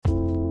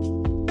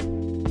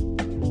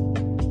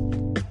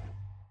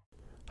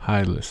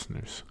Hi,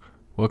 listeners.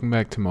 Welcome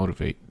back to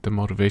Motivate, the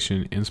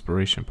Motivation and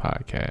Inspiration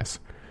Podcast.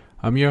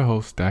 I'm your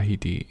host, Dahi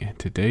D, and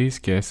today's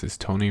guest is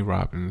Tony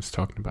Robbins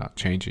talking about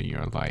changing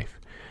your life.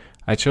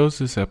 I chose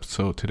this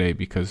episode today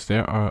because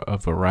there are a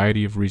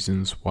variety of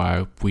reasons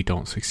why we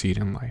don't succeed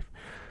in life,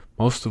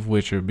 most of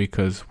which are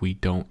because we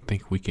don't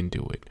think we can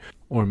do it,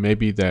 or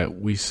maybe that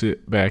we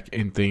sit back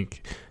and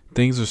think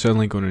things are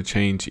suddenly going to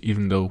change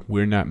even though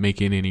we're not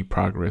making any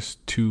progress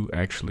to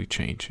actually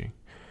changing.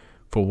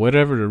 For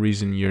whatever the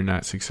reason you're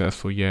not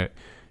successful yet,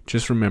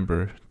 just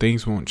remember,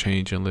 things won't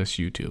change unless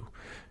you do.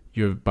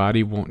 Your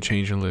body won't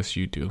change unless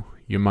you do.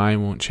 Your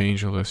mind won't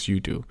change unless you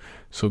do.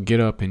 So get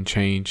up and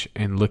change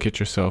and look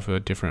at yourself a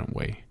different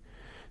way.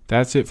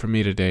 That's it for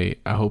me today.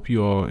 I hope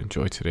you all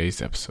enjoy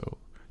today's episode.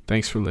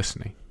 Thanks for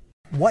listening.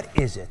 What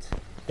is it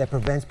that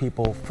prevents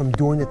people from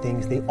doing the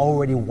things they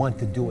already want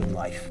to do in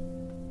life?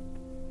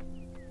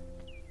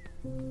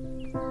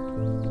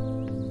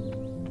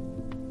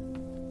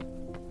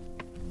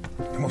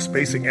 The most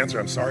basic answer,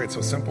 I'm sorry it's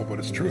so simple, but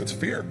it's true, it's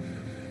fear.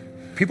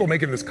 People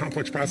making this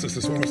complex process,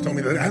 this woman was telling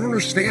me that I don't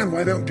understand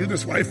why they don't do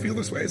this, why I feel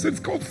this way. I said,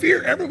 it's called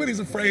fear. Everybody's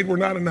afraid we're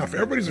not enough.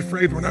 Everybody's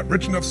afraid we're not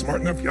rich enough,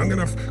 smart enough, young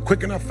enough,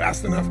 quick enough,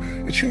 fast enough.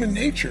 It's human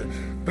nature.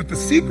 But the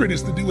secret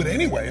is to do it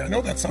anyway. I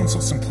know that sounds so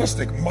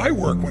simplistic. My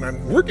work when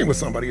I'm working with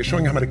somebody is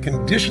showing them how to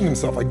condition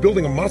themselves, like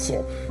building a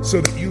muscle,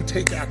 so that you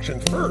take action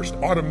first,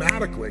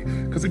 automatically.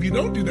 Because if you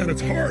don't do that,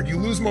 it's hard. You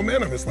lose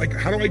momentum. It's like,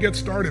 how do I get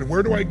started?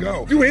 Where do I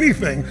go? Do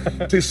anything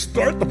to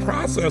start the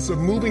process of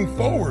moving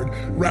forward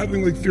rather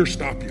than let fear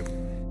stop you.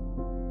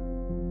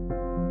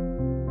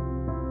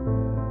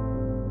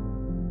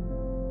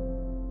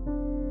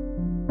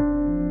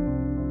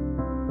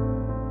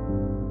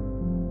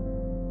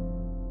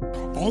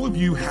 All of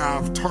you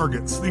have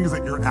targets, things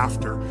that you're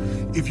after.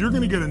 If you're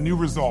going to get a new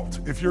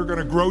result, if you're going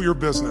to grow your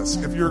business,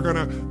 if you're going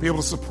to be able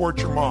to support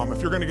your mom,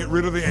 if you're going to get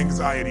rid of the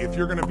anxiety, if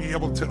you're going to be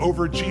able to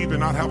overachieve and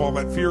not have all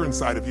that fear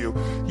inside of you,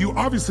 you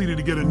obviously need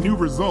to get a new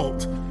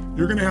result.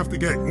 You're going to have to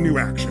get new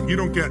action. You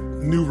don't get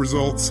new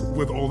results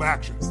with old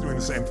actions doing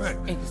the same thing.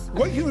 Exactly.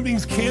 What human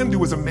beings can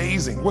do is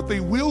amazing. What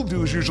they will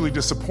do is usually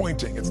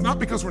disappointing. It's not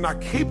because we're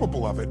not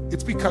capable of it.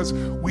 It's because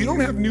we don't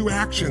have new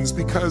actions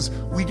because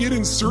we get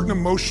in certain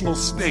emotional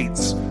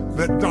states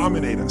that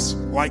dominate us,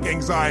 like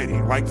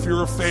anxiety, like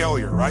fear of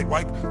failure, right?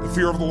 Like the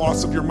fear of the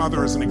loss of your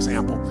mother as an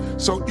example.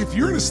 So if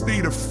you're in a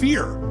state of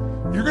fear,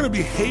 you're going to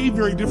behave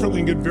very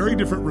differently and get very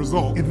different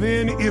results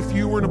than if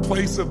you were in a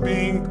place of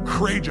being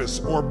courageous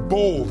or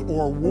bold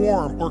or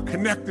warm or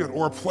connected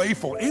or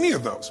playful, any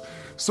of those.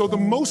 So the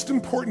most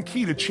important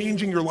key to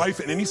changing your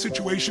life in any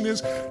situation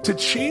is to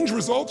change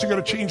results, you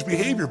got to change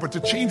behavior. But to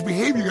change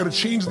behavior, you got to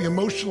change the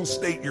emotional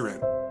state you're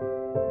in.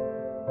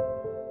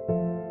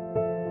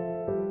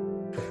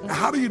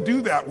 How do you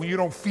do that when you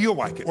don't feel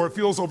like it or it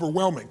feels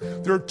overwhelming?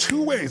 There are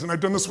two ways, and I've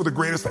done this with the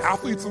greatest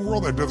athletes in the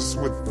world. I've done this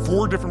with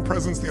 4 different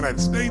presidents of the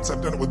United States.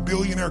 I've done it with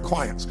billionaire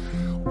clients.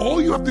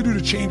 All you have to do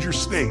to change your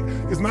state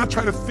is not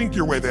try to think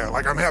your way there.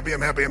 Like, I'm happy,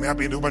 and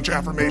do a bunch of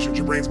affirmations.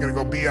 Your brain's going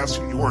to go BS.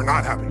 You are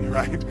not happy,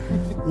 right?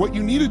 What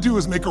you need to do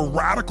is make a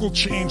radical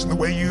change in the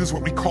way you use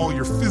what we call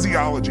your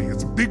physiology.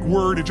 It's a big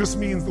word. It just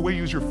means the way you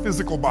use your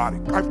physical body.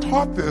 I've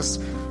taught this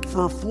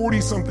for 40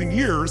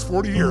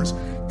 years.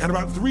 And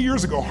about 3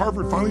 years ago,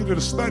 Harvard finally did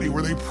a study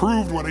where they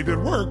proved what I did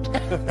worked,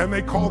 and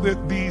they called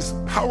it these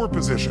power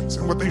positions.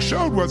 And what they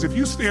showed was if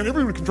you stand,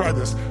 everyone can try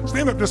this.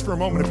 Stand up just for a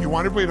moment if you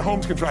want. Everybody at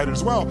home can try it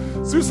as well.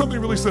 So do something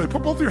really silly.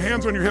 Put both your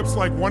hands on your hips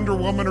like Wonder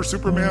Woman or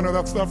Superman or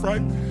that stuff,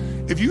 right?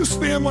 If you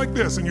stand like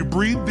this and you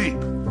breathe deep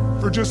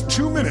for just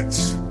 2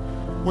 minutes,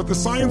 what the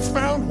science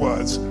found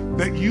was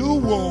that you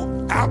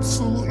will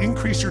absolutely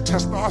increase your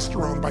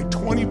testosterone by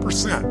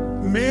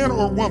 20%, man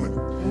or woman.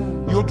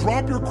 You'll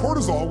drop your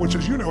cortisol, which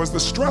as you know is the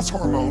stress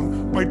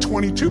hormone, by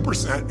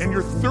 22%, and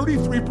you're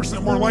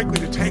 33% more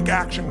likely to take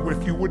action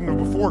if you wouldn't have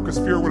before because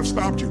fear would have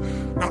stopped you.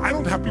 Now, I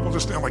don't have people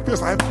just stand like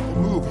this. I have people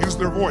move, use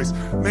their voice,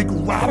 make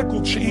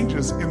radical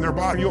changes in their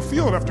body. You'll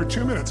feel it after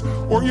 2 minutes.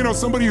 Or,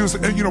 somebody who's,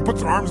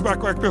 puts their arms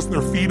back like this and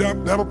their feet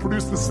up, that'll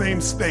produce the same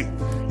state.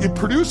 It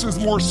produces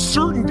more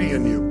certainty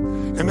in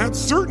you, and that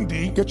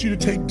certainty gets you to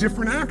take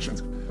different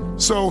actions.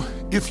 So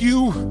if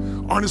you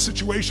are in a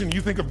situation,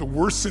 you think of the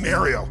worst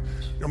scenario,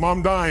 your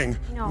mom dying,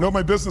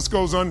 my business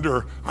goes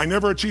under, I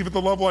never achieve at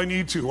the level I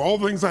need to, all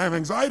the things I have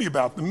anxiety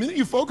about, the minute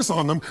you focus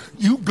on them,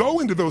 you go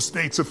into those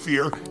states of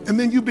fear, and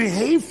then you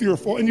behave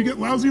fearful, and you get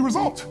lousy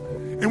results.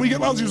 And when you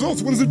get lousy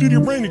results, what does it do to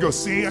your brain? You go,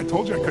 see, I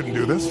told you I couldn't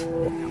do this.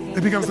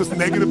 It becomes this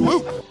negative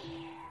loop.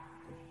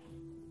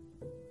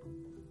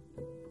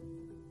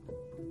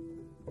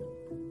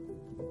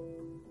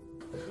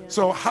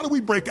 So how do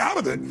we break out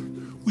of it?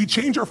 We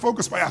change our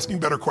focus by asking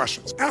better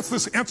questions.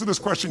 Answer this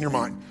question in your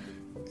mind.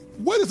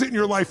 What is it in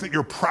your life that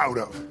you're proud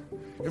of?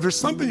 If there's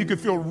something you could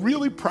feel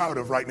really proud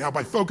of right now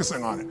by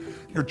focusing on it,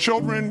 your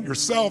children,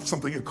 yourself,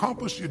 something you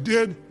accomplished, you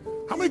did,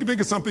 how many can think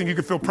of something you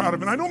could feel proud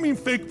of? And I don't mean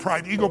fake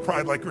pride, ego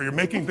pride, like where you're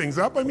making things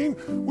up. I mean,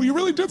 well, you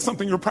really did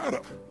something you're proud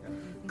of.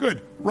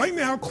 Good. Right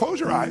now, close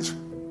your eyes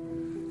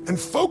and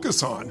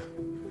focus on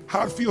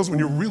how it feels when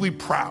you're really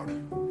proud.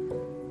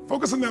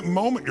 Focus on that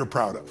moment you're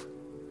proud of.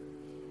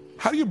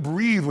 How do you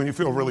breathe when you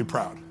feel really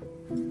proud?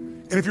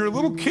 And if you're a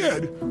little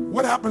kid,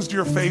 what happens to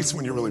your face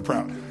when you're really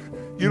proud?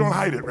 You don't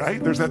hide it,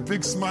 right? There's that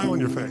big smile on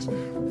your face.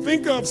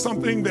 Think of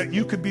something that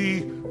you could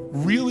be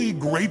really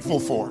grateful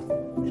for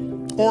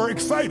or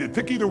excited.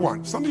 Pick either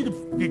one. Something you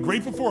could be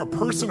grateful for, a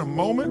person, a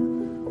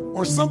moment,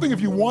 or something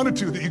if you wanted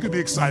to that you could be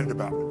excited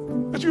about.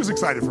 Let's use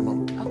excited for a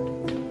moment.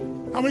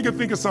 How many could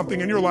think of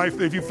something in your life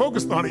that if you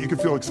focused on it, you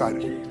could feel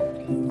excited?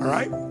 All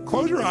right?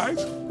 Close your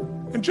eyes.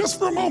 And just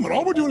for a moment,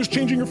 all we're doing is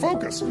changing your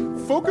focus.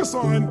 Focus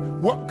on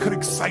what could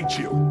excite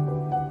you.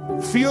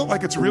 Feel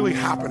like it's really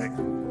happening.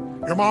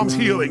 Your mom's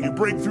healing, you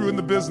break through in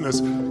the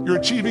business, you're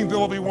achieving the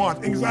level you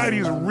want. Anxiety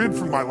is rid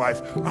from my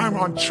life. I'm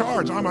on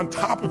charge, I'm on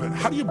top of it.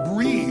 How do you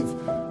breathe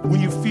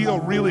when you feel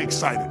really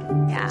excited?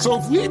 Yeah. So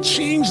if we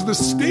change the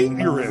state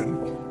you're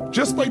in,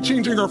 just by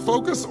changing our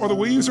focus or the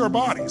way we use our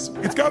bodies,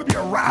 it's got to be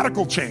a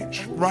radical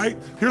change, right?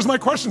 Here's my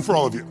question for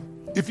all of you.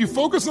 If you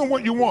focus on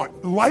what you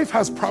want, life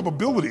has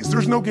probabilities.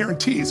 There's no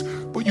guarantees,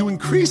 but you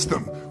increase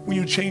them when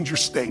you change your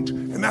state.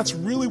 And that's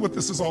really what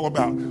this is all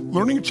about.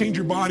 Learning to change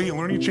your body and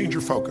learning to change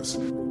your focus.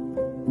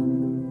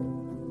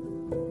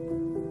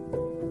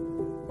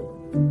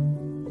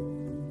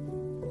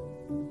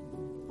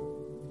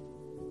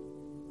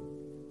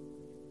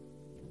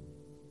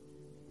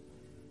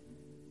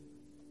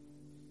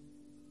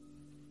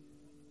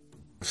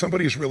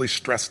 Somebody is really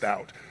stressed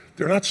out.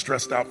 They're not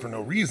stressed out for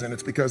no reason.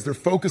 It's because they're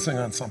focusing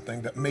on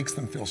something that makes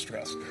them feel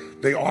stressed.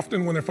 They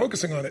often, when they're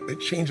focusing on it, it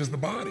changes the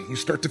body. You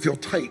start to feel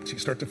tight. You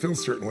start to feel a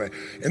certain way.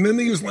 And then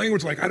they use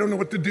language like, I don't know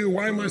what to do.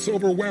 Why am I so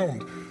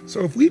overwhelmed?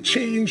 So if we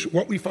change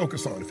what we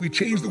focus on, if we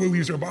change the way we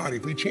use our body,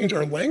 if we change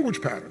our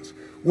language patterns,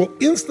 we'll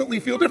instantly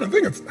feel different.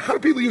 Think of how do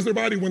people use their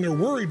body when they're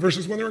worried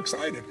versus when they're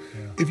excited?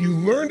 Yeah. If you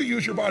learn to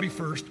use your body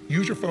first,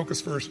 use your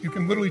focus first, you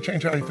can literally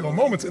change how you feel in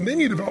moments, and then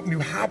you develop new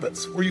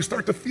habits where you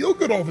start to feel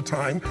good all the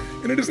time,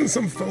 and it isn't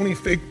some phony,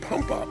 fake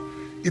pump up.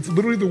 It's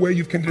literally the way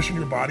you've conditioned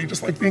your body.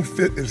 Just like being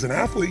fit as an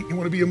athlete, you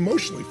want to be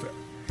emotionally fit.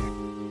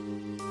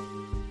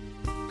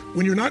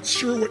 When you're not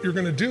sure what you're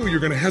going to do, you're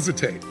going to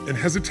hesitate. And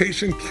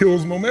hesitation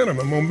kills momentum.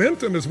 And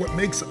momentum is what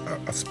makes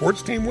a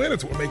sports team win.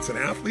 It's what makes an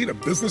athlete, a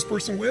business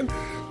person win.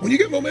 When you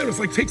get momentum, it's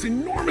like it takes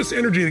enormous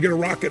energy to get a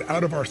rocket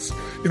out of our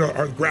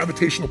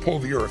gravitational pull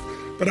of the Earth.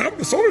 But out of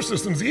the solar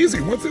system's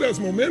easy. Once it has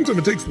momentum,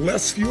 it takes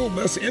less fuel,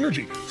 less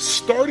energy.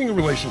 Starting a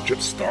relationship,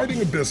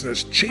 starting a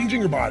business,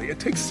 changing your body, it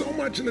takes so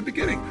much in the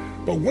beginning.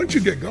 But once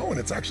you get going,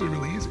 it's actually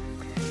really easy.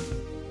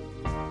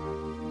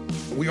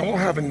 We all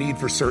have a need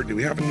for certainty.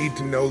 We have a need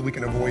to know that we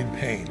can avoid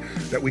pain,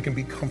 that we can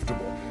be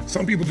comfortable.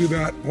 Some people do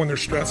that when they're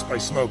stressed by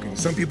smoking.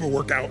 Some people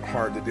work out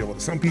hard to deal with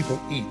it. Some people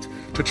eat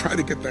to try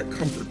to get that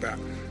comfort back.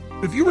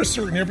 If you were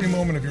certain every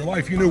moment of your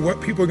life, you knew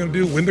what people are going to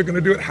do, when they're going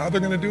to do it, how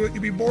they're going to do it,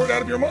 you'd be bored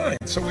out of your mind.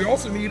 So we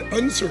also need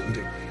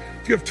uncertainty.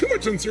 If you have too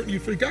much uncertainty, you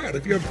freak out.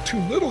 If you have too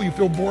little, you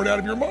feel bored out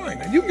of your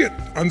mind. And you can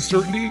get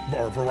uncertainty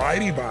or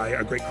variety by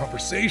a great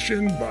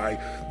conversation, by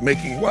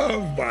making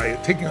love, by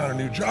taking on a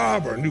new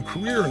job or a new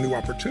career, a new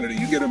opportunity.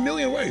 You get a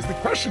million ways. The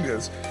question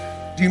is,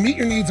 do you meet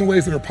your needs in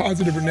ways that are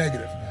positive or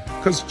negative?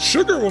 Because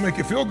sugar will make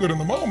you feel good in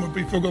the moment, but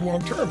you feel good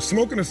long term.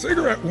 Smoking a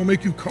cigarette will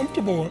make you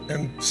comfortable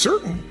and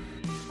certain.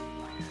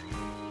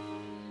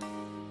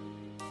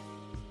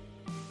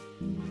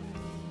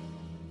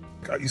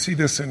 You see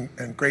this in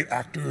great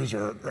actors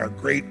or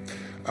great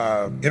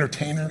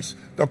entertainers.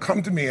 They'll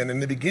come to me, and in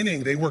the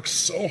beginning, they work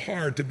so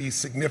hard to be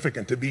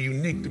significant, to be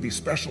unique, to be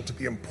special, to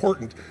be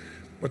important.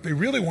 What they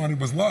really wanted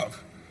was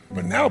love.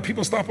 But now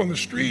people stop on the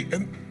street,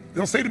 and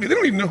they'll say to me, they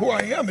don't even know who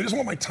I am. They just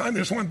want my time.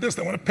 They just want this.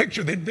 They want a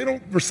picture. They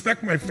don't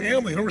respect my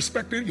family. They don't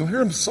respect it. You'll hear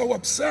them so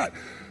upset.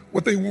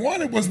 What they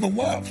wanted was the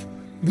love.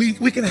 We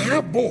can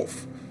have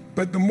both.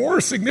 But the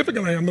more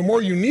significant I am, the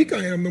more unique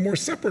I am, the more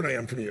separate I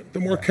am from you. The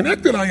more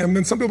connected I am,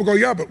 then some people go,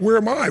 yeah, but where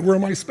am I? Where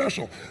am I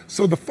special?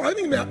 So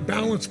finding that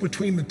balance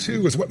between the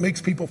two is what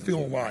makes people feel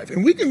alive.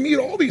 And we can meet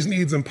all these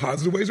needs in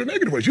positive ways or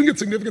negative ways. You can get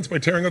significance by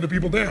tearing other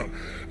people down.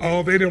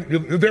 Oh,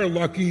 they're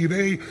lucky.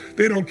 They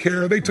don't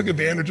care. They took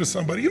advantage of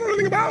somebody. You don't know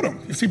anything about them.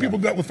 You see people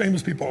dealt with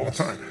famous people all the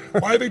time.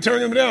 Why are they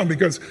tearing them down?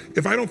 Because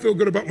if I don't feel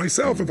good about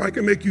myself, if I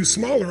can make you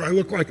smaller, I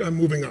look like I'm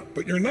moving up.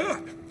 But you're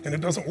not. And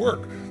it doesn't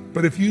work.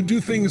 But if you do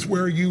things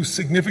where you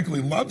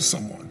significantly love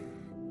someone,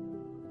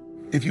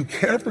 if you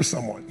care for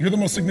someone, you're the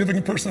most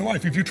significant person in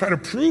life. If you try to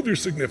prove you're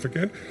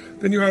significant,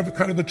 then you have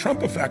kind of the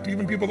Trump effect.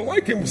 Even people that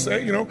like him will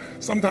say,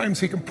 sometimes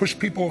he can push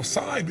people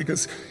aside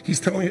because he's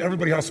telling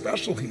everybody how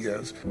special he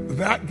is.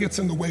 That gets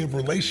in the way of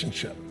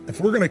relationship. If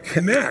we're going to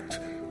connect,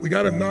 we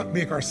got to not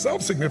make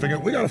ourselves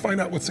significant. We got to find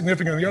out what's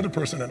significant in the other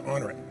person and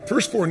honor it.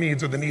 First four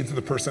needs are the needs of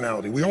the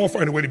personality. We all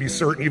find a way to be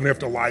certain, even if we have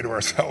to lie to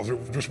ourselves or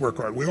just work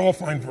hard. We all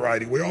find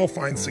variety. We all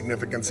find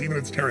significance, even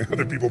if it's tearing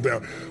other people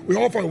down. We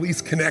all find at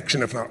least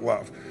connection, if not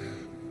love.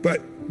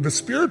 But the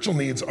spiritual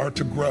needs are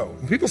to grow.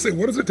 When people say,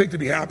 what does it take to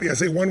be happy? I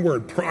say one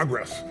word,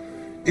 progress.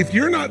 If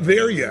you're not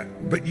there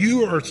yet, but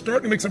you are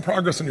starting to make some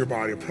progress in your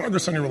body, or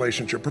progress on your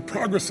relationship, or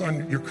progress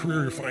on your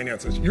career, your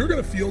finances, you're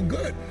going to feel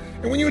good.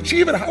 And when you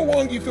achieve it, how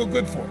long do you feel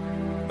good for?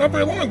 Not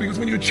very long, because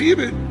when you achieve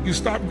it, you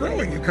stop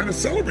growing. You kind of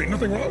celebrate.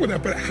 Nothing wrong with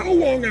that. But how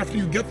long after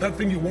you get that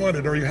thing you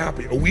wanted are you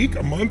happy? A week,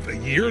 a month, a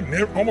year?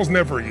 Almost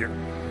never a year.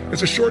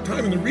 It's a short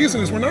time. And the reason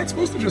is we're not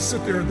supposed to just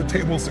sit there at the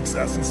table of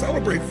success and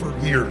celebrate for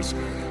years.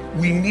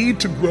 We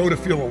need to grow to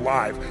feel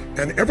alive.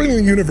 And everything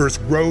in the universe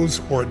grows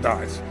or it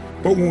dies.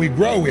 But when we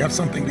grow, we have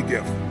something to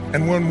give.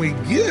 And when we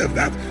give,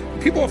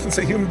 people often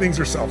say human beings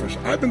are selfish.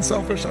 I've been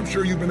selfish. I'm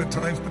sure you've been at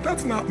times, but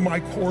that's not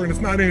my core and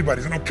it's not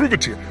anybody's. And I'll prove it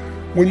to you.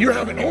 When you're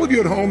having, all of you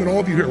at home and all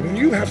of you here, when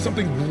you have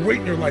something great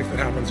in your life that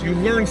happens, you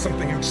learn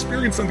something, you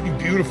experience something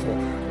beautiful,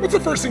 what's the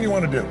first thing you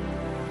want to do?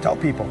 Tell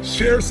people.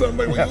 Share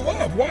somebody you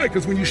love. Why?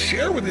 Because when you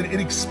share with it, it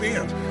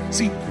expands.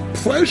 See,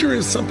 pleasure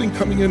is something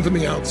coming in from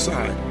the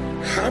outside.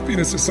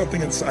 Happiness is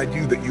something inside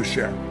you that you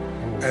share.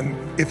 And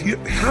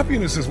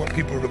happiness is what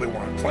people really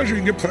want. Pleasure,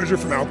 you can get pleasure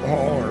from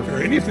alcohol or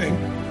anything,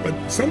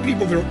 but some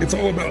people, it's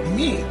all about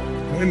me.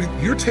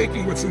 When you're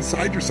taking what's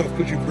inside yourself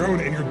because you've grown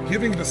and you're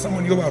giving to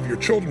someone you love, your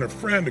children, a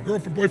friend, a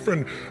girlfriend,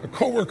 boyfriend, a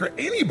coworker,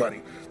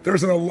 anybody,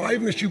 there's an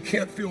aliveness you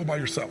can't feel by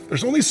yourself.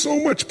 There's only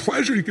so much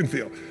pleasure you can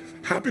feel.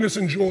 Happiness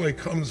and joy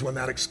comes when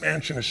that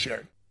expansion is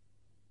shared.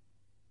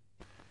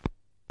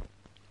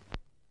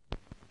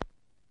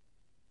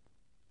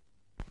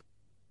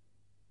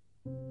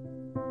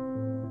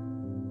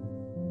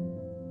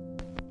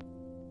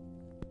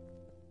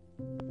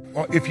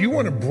 Well, if you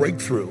want a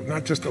breakthrough,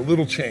 not just a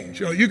little change,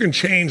 you can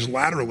change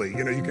laterally.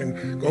 You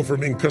can go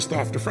from being pissed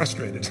off to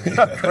frustrated.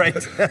 Right.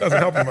 Doesn't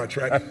help you much,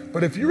 right?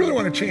 But if you really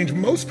want to change,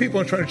 most people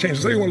are trying to change.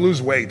 Say you want to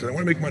lose weight, they want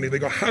to make money. They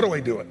go, how do I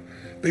do it?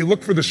 They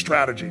look for the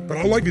strategy. But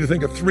I'd like you to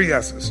think of 3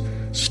 S's.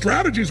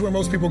 Strategy is where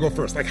most people go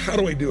first. Like, how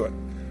do I do it?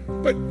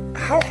 But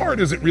how hard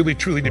is it really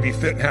truly to be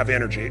fit and have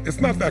energy?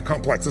 It's not that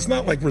complex. It's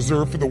not like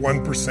reserved for the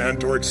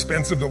 1% or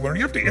expensive to learn.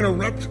 You have to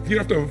interrupt. You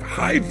have to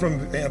hide from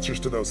the answers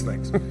to those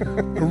things. The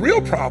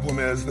real problem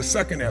is the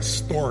second S,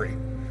 story.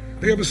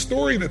 They have a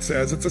story that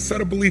says it's a set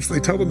of beliefs they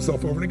tell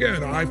themselves over and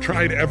again. I've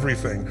tried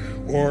everything.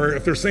 Or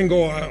if they're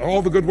single,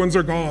 all the good ones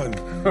are gone.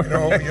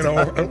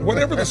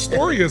 Whatever the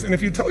story is. And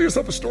if you tell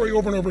yourself a story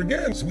over and over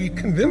again, so we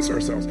convince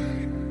ourselves.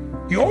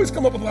 You always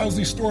come up with a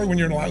lousy story when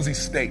you're in a lousy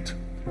state.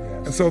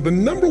 And so the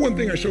number one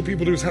thing I show people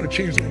to do is how to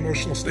change their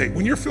emotional state.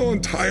 When you're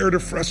feeling tired or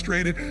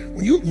frustrated,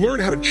 when you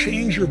learn how to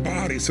change your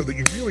body so that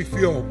you really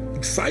feel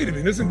excited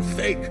and isn't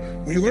fake,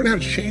 when you learn how to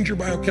change your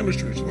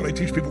biochemistry, which is what I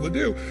teach people to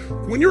do,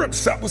 when you're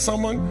upset with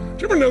someone,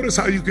 do you ever notice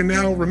how you can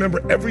now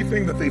remember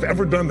everything that they've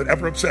ever done that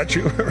ever upset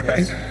you? Right?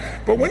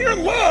 Yes. But when you're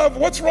in love,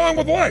 what's wrong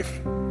with life?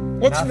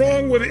 What's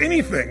wrong with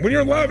anything? When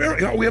you're in love,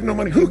 we have no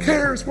money. Who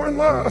cares? We're in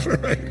love.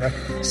 Right?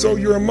 So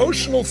your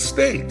emotional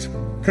state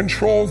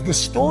controls the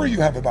story you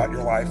have about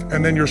your life,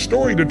 and then your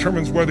story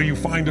determines whether you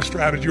find a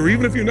strategy, or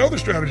even if you know the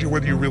strategy,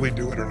 whether you really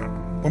do it or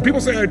not. When people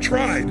say I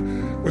tried,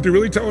 what they're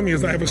really telling me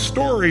is I have a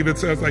story that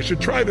says I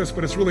should try this,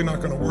 but it's really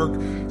not going to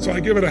work. So I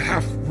give it a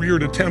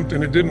half-reared attempt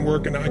and it didn't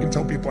work, and now I can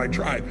tell people I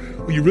tried.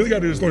 What you really got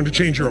to do is learn to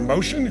change your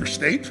emotion, your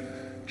state,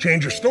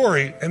 change your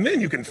story, and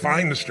then you can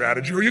find the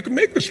strategy, or you can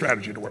make the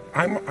strategy to work.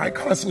 I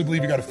constantly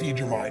believe you got to feed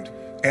your mind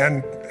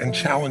and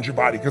challenge your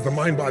body, because the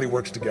mind-body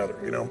works together.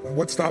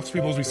 What stops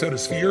people, as we said,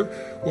 is fear.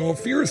 Well,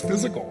 fear is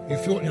physical. You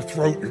feel it in your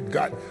throat, your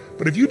gut.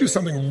 But if you do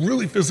something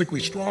really physically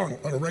strong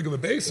on a regular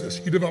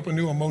basis, you develop a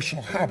new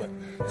emotional habit.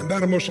 And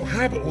that emotional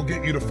habit will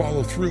get you to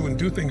follow through and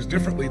do things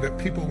differently that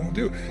people won't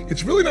do.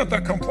 It's really not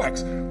that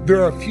complex.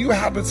 There are a few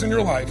habits in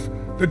your life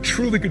that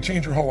truly could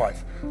change your whole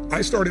life.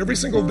 I start every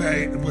single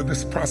day with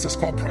this process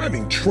called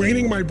priming,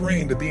 training my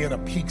brain to be in a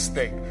peak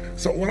state.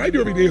 So what I do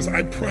every day is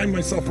I prime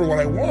myself for what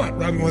I want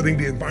rather than letting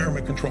the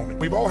environment control me.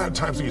 We've all had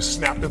times when you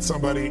snapped at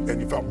somebody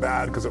and you felt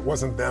bad because it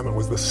wasn't them, it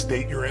was the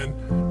state you're in,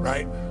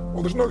 right?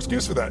 Well, there's no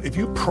excuse for that. If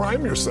you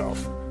prime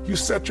yourself, you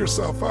set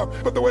yourself up.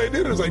 But the way I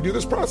did it is I do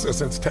this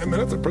process. It's 10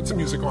 minutes. I put some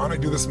music on. I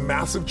do this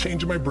massive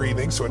change in my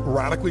breathing so it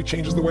radically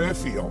changes the way I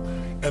feel.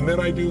 And then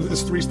I do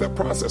this 3-step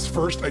process.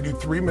 First, I do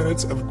 3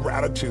 minutes of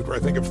gratitude where I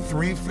think of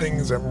 3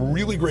 things I'm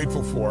really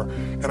grateful for.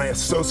 And I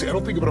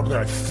don't think of it over there.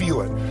 I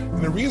feel it.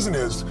 And the reason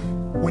is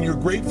when you're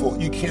grateful,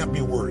 you can't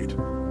be worried.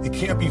 You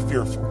can't be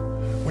fearful.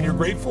 When you're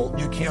grateful,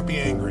 you can't be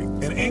angry.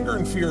 And anger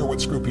and fear are what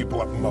screw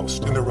people up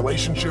most in their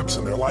relationships,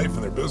 in their life,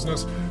 in their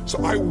business.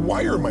 So I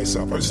wire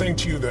myself. I was saying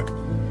to you that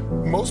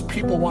most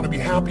people want to be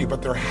happy,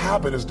 but their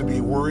habit is to be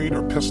worried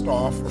or pissed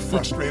off or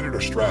frustrated or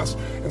stressed.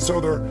 And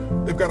so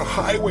they've got a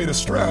highway to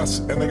stress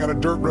and they got a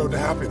dirt road to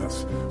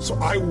happiness. So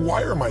I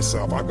wire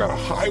myself. I've got a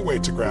highway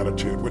to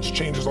gratitude, which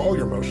changes all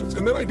your emotions.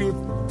 And then I do a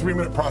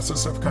 3-minute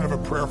process of kind of a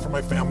prayer for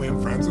my family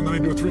and friends. And then I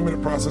do a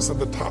 3-minute process of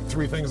the top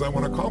 3 things I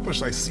want to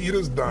accomplish. I see it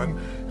as done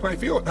and I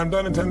feel it. I'm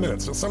done in 10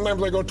 minutes. So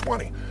sometimes I go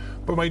 20,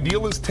 but my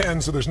deal is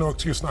 10, so there's no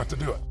excuse not to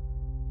do it.